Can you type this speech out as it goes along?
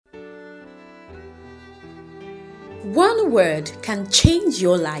One word can change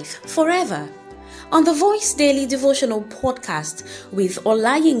your life forever. On the Voice Daily Devotional Podcast with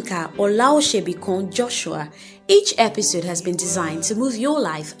Olayinka Olaoshebikon Joshua, each episode has been designed to move your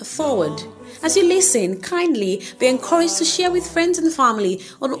life forward. As you listen, kindly be encouraged to share with friends and family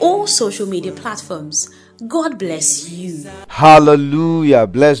on all social media platforms. God bless you. Hallelujah.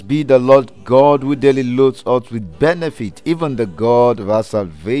 Blessed be the Lord God who daily loads us with benefit, even the God of our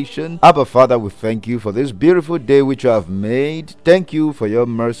salvation. Abba Father, we thank you for this beautiful day which you have made. Thank you for your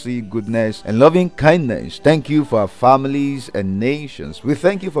mercy, goodness, and loving kindness. Thank you for our families and nations. We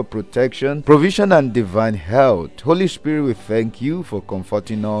thank you for protection, provision, and divine health. Holy Spirit, we thank you for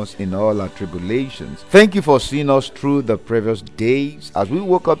comforting us in all our tribulations. Thank you for seeing us through the previous days. As we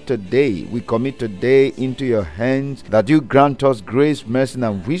woke up today, we commit today into your hands, that you grant us grace, mercy,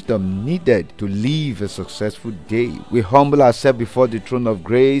 and wisdom needed to live a successful day. We humble ourselves before the throne of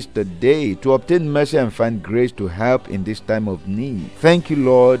grace today to obtain mercy and find grace to help in this time of need. Thank you,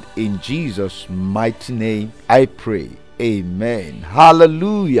 Lord. In Jesus' mighty name, I pray. Amen.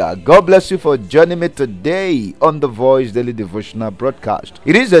 Hallelujah. God bless you for joining me today on the Voice Daily Devotional Broadcast.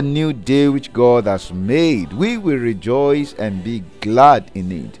 It is a new day which God has made. We will rejoice and be glad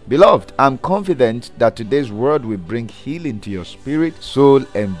in it. Beloved, I'm confident that today's word will bring healing to your spirit, soul,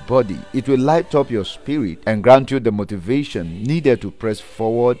 and body. It will light up your spirit and grant you the motivation needed to press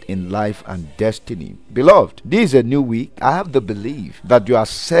forward in life and destiny. Beloved, this is a new week. I have the belief that you are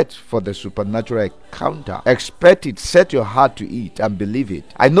set for the supernatural encounter. Expect it, set your heart to it, and believe it.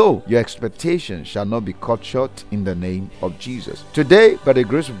 I know your expectations shall not be cut short in the name of Jesus. Today, by the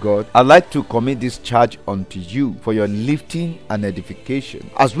grace of God, I'd like to commit this charge unto you for your lifting and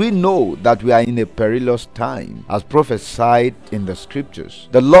edification. As we know that we are in a perilous time, as prophesied in the scriptures,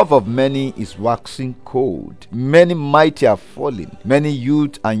 the love of many is waxing cold. Many mighty are falling. Many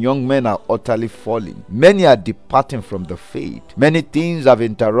youth and young men are utterly falling. Many are departing from the faith. Many things have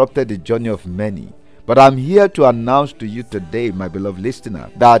interrupted the journey of many. But I'm here to announce to you today, my beloved listener,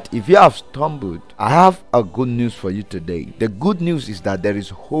 that if you have stumbled, I have a good news for you today. The good news is that there is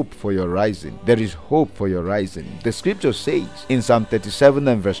hope for your rising. There is hope for your rising. The scripture says in Psalm 37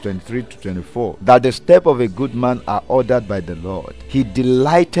 and verse 23 to 24 that the steps of a good man are ordered by the Lord. He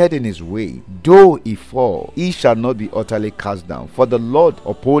delighted in his way. Though he fall, he shall not be utterly cast down, for the Lord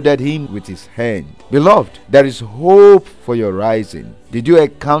upholdeth him with his hand. Beloved, there is hope for your rising. Did you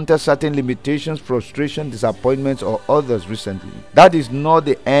encounter certain limitations, frustration, disappointments, or others recently? That is not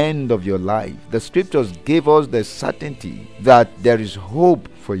the end of your life. The scriptures gave us the certainty that there is hope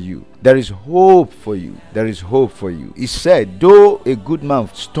for you. There is hope for you. There is hope for you. He said, though a good man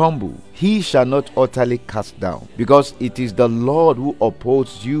stumble, he shall not utterly cast down, because it is the Lord who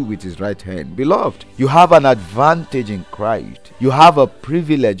upholds you with his right hand. Beloved, you have an advantage in Christ. You have a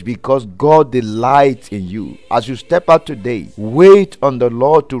privilege because God delights in you. As you step out today, wait on the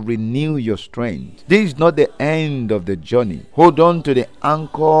Lord to renew your strength. This is not the end of the journey. Hold on to the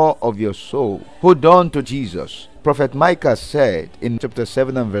anchor of your soul. Hold on to Jesus. Prophet Micah said in chapter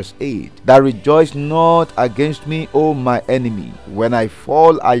 7 and verse 8 that rejoice not against me, O my enemy. When I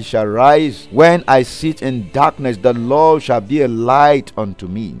fall, I shall rise. When I sit in darkness, the Lord shall be a light unto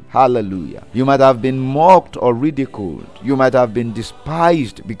me. Hallelujah. You might have been mocked or ridiculed. You might have been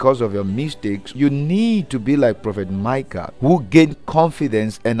despised because of your mistakes. You need to be like Prophet Micah, who gained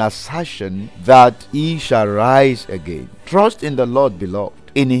confidence and assertion that he shall rise again. Trust in the Lord, beloved.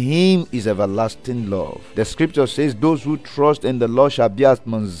 In him is everlasting love. The scripture says, those who trust in the Lord shall be as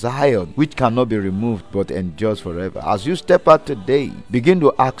Mount Zion, which cannot be removed but endures forever. As you step out today, begin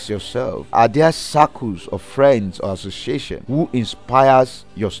to ask yourself, are there circles of friends or association who inspires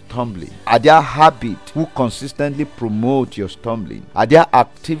your stumbling? Are there habits who consistently promote your stumbling? Are there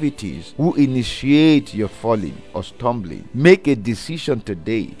activities who initiate your falling or stumbling? Make a decision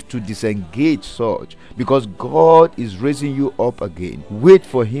today to disengage such, because God is raising you up again. Wait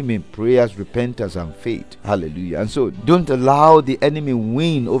for him in prayers, repentance, and faith. Hallelujah. And so don't allow the enemy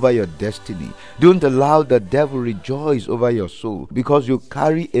win over your destiny. Don't allow the devil rejoice over your soul, because you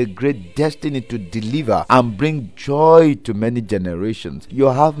carry a great destiny to deliver and bring joy to many generations. You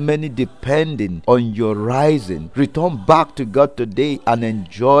have many depending on your rising. Return back to God today and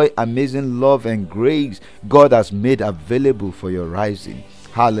enjoy amazing love and grace God has made available for your rising.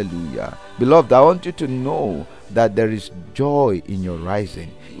 Hallelujah. Beloved, I want you to know that there is joy in your rising.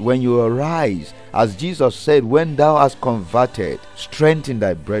 When you arise, as Jesus said, when thou hast converted, strengthen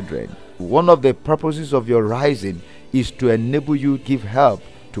thy brethren. One of the purposes of your rising is to enable you to give help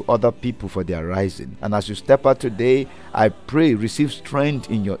to other people for their rising. And as you step out today, I pray receive strength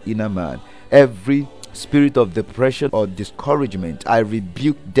in your inner man. Every Spirit of depression or discouragement, I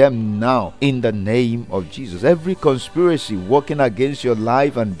rebuke them now in the name of Jesus. Every conspiracy working against your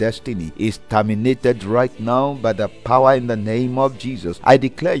life and destiny is terminated right now by the power in the name of Jesus. I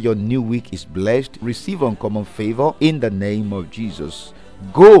declare your new week is blessed. Receive uncommon favor in the name of Jesus.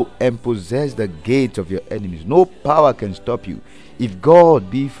 Go and possess the gates of your enemies. No power can stop you. If God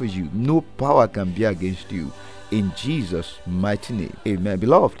be for you, no power can be against you. In Jesus' mighty name, amen.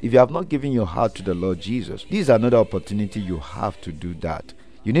 Beloved, if you have not given your heart to the Lord Jesus, this is another opportunity you have to do that.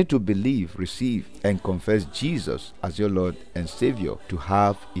 You need to believe, receive, and confess Jesus as your Lord and Savior to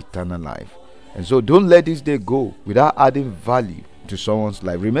have eternal life. And so don't let this day go without adding value to someone's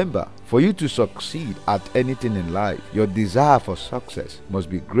life. Remember, for you to succeed at anything in life, your desire for success must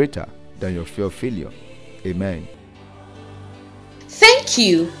be greater than your fear of failure. Amen. Thank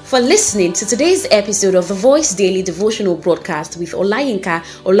you for listening to today's episode of the Voice Daily Devotional Broadcast with Olayinka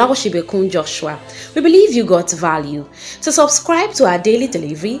Olaoshibekun Joshua. We believe you got value. To subscribe to our daily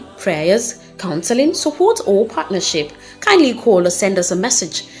delivery, prayers, counseling, support or partnership, kindly call or send us a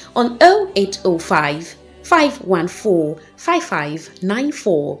message on 0805 514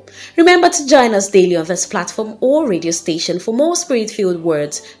 5594. Remember to join us daily on this platform or radio station for more spirit-filled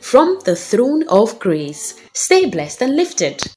words from the throne of grace. Stay blessed and lifted.